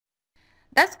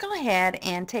Let's go ahead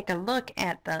and take a look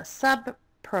at the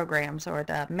sub-programs or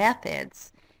the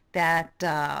methods that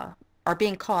are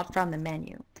being called from the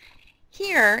menu.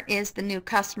 Here is the new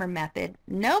customer method.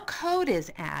 No code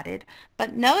is added,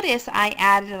 but notice I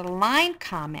added a line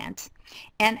comment,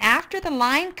 and after the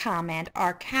line comment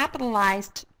are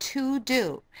capitalized to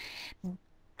do.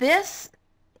 This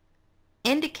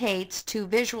indicates to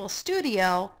Visual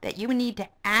Studio that you need to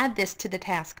add this to the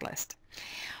task list.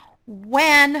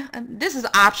 When, this is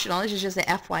optional, this is just an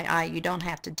FYI, you don't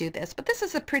have to do this, but this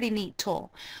is a pretty neat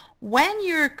tool. When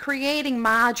you're creating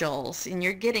modules and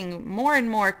you're getting more and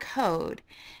more code,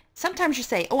 sometimes you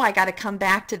say, oh, I got to come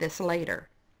back to this later.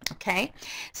 Okay,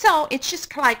 so it's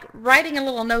just like writing a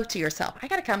little note to yourself. I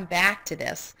got to come back to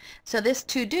this. So this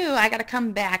to do, I got to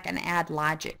come back and add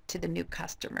logic to the new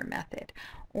customer method.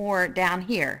 Or down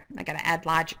here, I got to add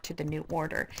logic to the new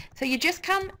order. So you just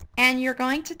come and you're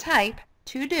going to type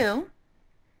to do.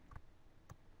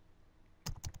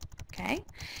 Okay,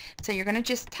 so you're going to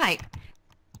just type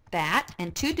that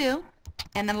and to do,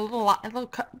 and then a little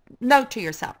note to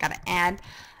yourself. Got to add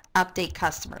update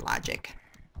customer logic.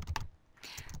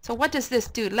 So what does this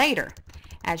do later?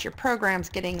 As your program's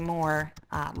getting more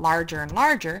larger and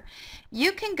larger,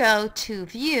 you can go to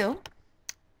View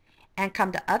and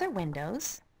come to Other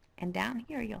Windows, and down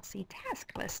here you'll see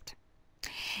Task List.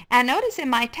 And notice in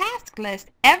my task list,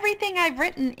 everything I've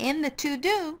written in the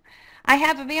to-do, I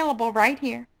have available right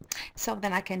here. So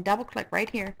then I can double click right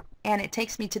here, and it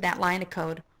takes me to that line of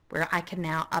code where I can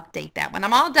now update that. When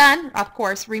I'm all done, of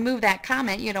course, remove that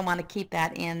comment. You don't want to keep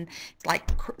that in. It's like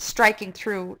striking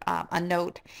through a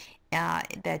note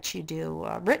that you do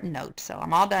a written note. So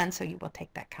I'm all done, so you will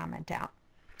take that comment out.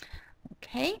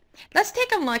 Okay, let's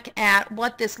take a look at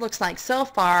what this looks like so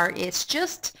far. It's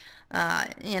just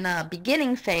in a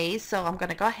beginning phase, so I'm going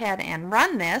to go ahead and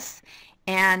run this,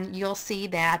 and you'll see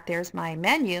that there's my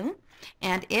menu,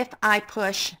 and if I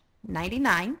push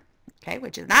 99, okay,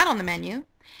 which is not on the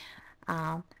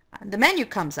menu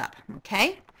comes up.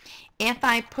 Okay, if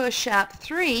I push up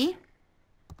 3,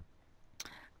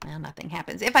 well, nothing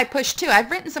happens. If I push 2,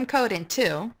 I've written some code in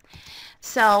 2,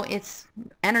 so it's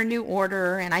enter new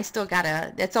order, and I still got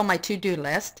it's on my to-do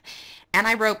list, and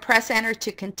I wrote press enter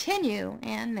to continue,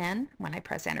 and then when I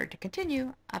press enter to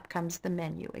continue, up comes the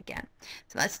menu again.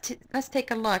 So let's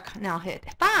take a look. Now hit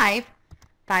 5.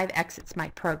 5 exits my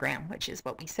program, which is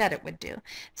what we said it would do.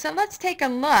 So let's take a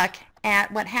look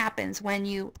at what happens when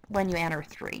you enter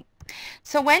 3.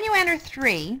 So when you enter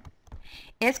 3,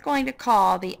 it's going to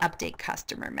call the update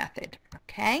customer method.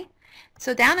 Okay,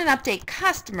 so down in update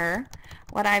customer,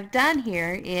 what I've done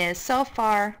here is so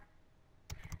far,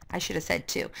 I should have said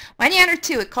 2. When you enter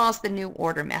 2, it calls the new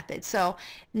order method. So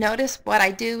notice what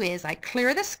I do is I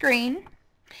clear the screen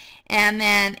and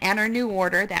then enter new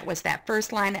order. That was that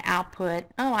first line of output.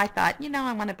 Oh, I thought,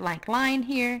 I want a blank line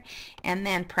here, and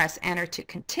then press enter to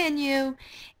continue.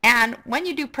 And when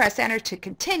you do press enter to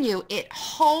continue, it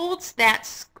holds that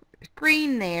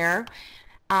screen there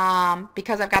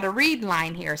because I've got a read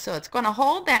line here. So it's going to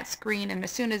hold that screen, and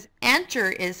as soon as enter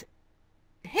is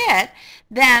hit,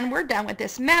 then we're done with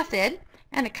this method,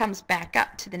 and it comes back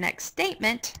up to the next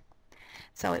statement.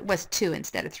 So it was 2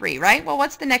 instead of 3, right? Well,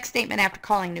 what's the next statement after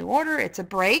calling new order? It's a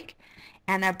break,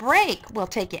 and a break will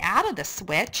take you out of the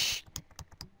switch.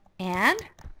 And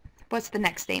what's the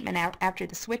next statement after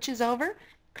the switch is over?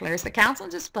 Clears the console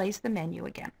and displays the menu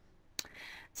again.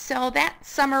 So that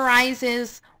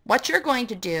summarizes what you're going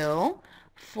to do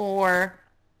for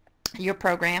your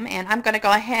program, and I'm going to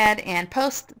go ahead and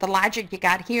post the logic you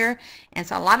got here. And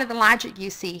so a lot of the logic you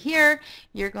see here,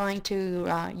 you're going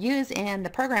to use in the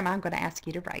program I'm going to ask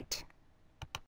you to write.